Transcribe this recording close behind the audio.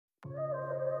A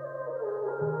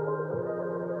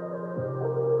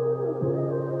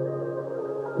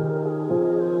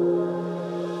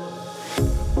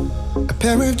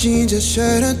pair of jeans, a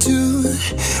shirt or two.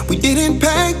 We didn't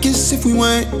pack as if we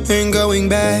weren't going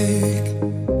back.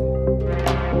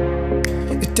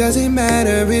 It doesn't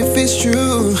matter if it's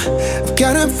true. I've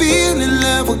got a feeling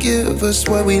love will give us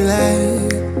what we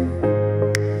lack.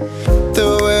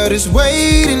 The world is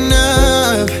waiting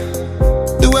up.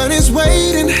 The world is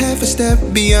waiting half a step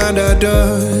beyond our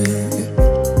door.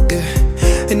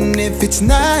 Yeah. And if it's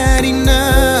not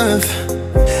enough,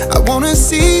 I wanna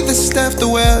see the stuff the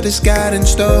world has got in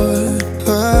store.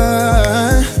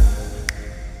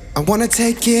 I wanna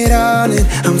take it all in,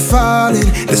 I'm falling.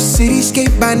 The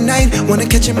cityscape by night, wanna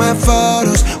catch in my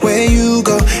photos. Where you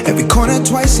go, every corner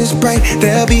twice as bright.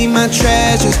 They'll be my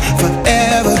treasures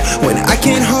forever. When I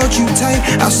can't hold you tight,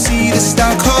 I'll see the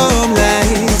Stockholm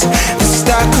lights. The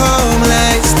Stockholm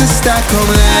lights, the Stockholm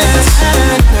lights.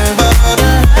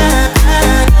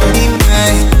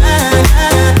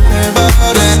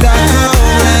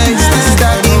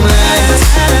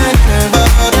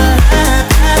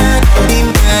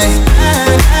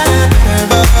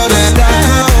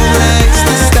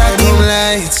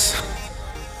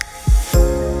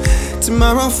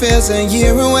 Tomorrow feels a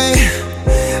year away,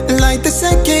 like the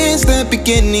seconds, the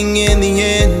beginning and the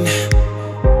end.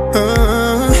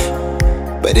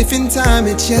 But if in time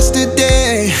it's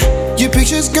yesterday, your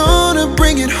picture's gonna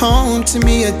bring it home to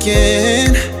me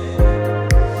again.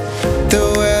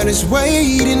 The world is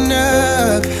waiting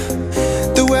up.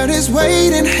 The world is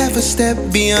waiting half a step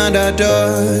beyond our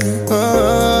door.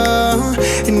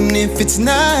 And if it's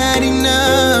not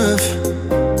enough,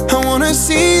 I wanna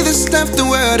see the stuff the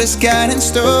world has got in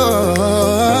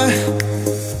store.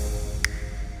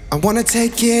 I wanna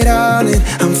take it all in,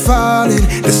 I'm falling.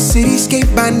 The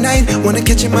cityscape by night, wanna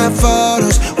catch in my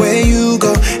photos. Where you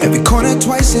go, every corner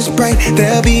twice as bright.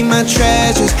 They'll be my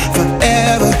treasures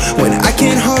forever. When I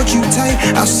can't hold you tight,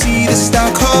 I'll see the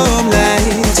Stockholm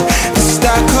lights. The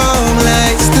Stockholm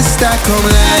lights, the Stockholm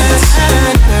lights.